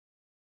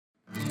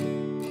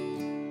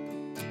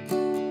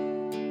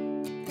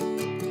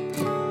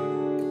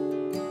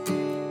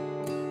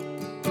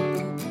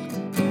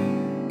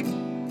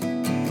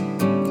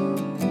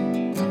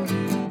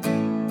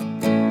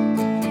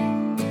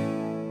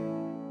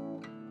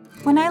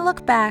When I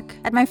look back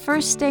at my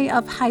first day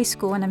of high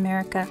school in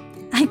America,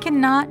 I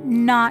cannot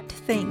not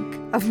think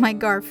of my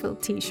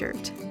Garfield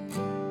t-shirt.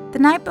 The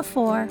night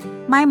before,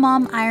 my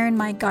mom ironed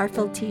my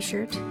Garfield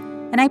t-shirt,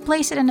 and I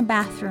placed it in the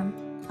bathroom,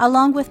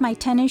 along with my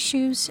tennis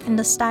shoes in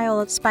the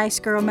style of Spice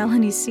Girl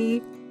Melanie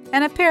C,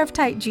 and a pair of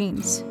tight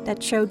jeans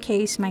that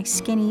showcased my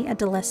skinny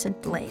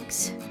adolescent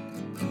legs.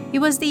 It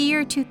was the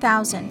year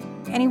 2000,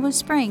 and it was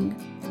spring.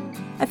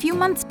 A few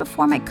months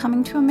before my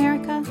coming to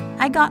America,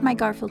 I got my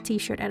Garfield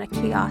t-shirt at a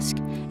kiosk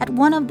at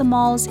one of the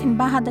malls in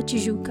Barra da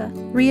Tijuca,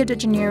 Rio de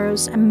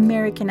Janeiro's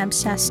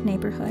American-obsessed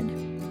neighborhood.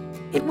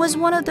 It was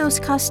one of those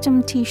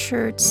custom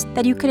t-shirts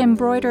that you could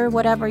embroider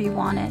whatever you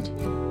wanted.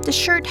 The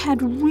shirt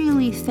had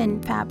really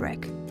thin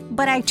fabric,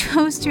 but I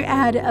chose to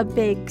add a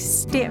big,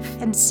 stiff,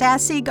 and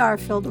sassy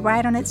Garfield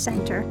right on its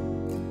center.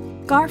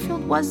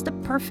 Garfield was the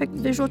perfect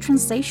visual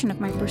translation of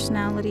my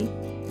personality.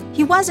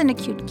 He wasn't a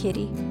cute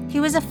kitty. He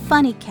was a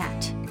funny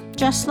cat,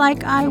 just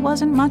like I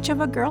wasn't much of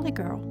a girly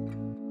girl.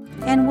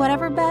 And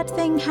whatever bad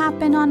thing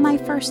happened on my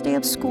first day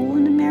of school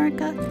in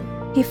America,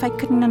 if I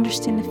couldn't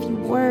understand a few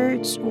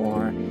words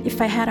or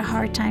if I had a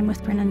hard time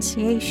with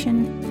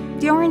pronunciation,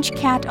 the orange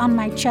cat on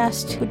my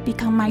chest would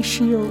become my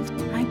shield,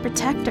 my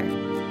protector.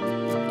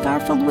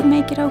 Garfield would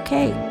make it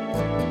okay.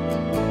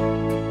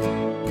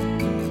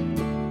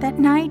 That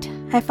night,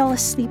 I fell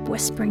asleep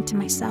whispering to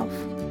myself,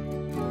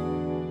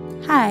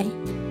 "Hi,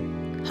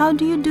 how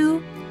do you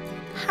do?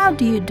 How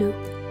do you do?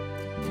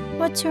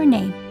 What's your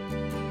name?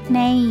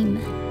 Name.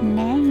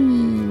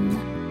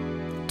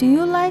 Do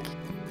you like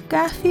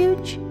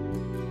Garfield?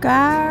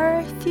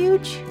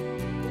 Garfield?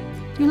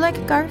 Do you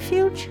like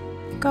Garfield?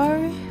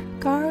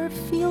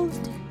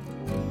 Garfield?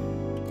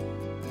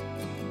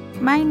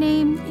 My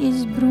name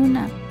is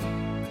Bruna.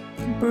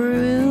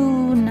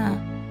 Bruna.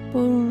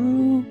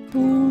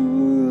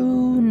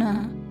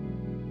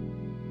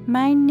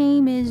 My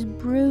name is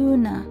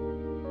Bruna.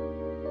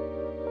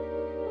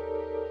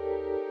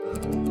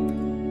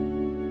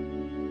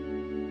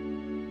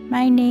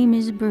 My name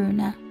is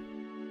Bruna."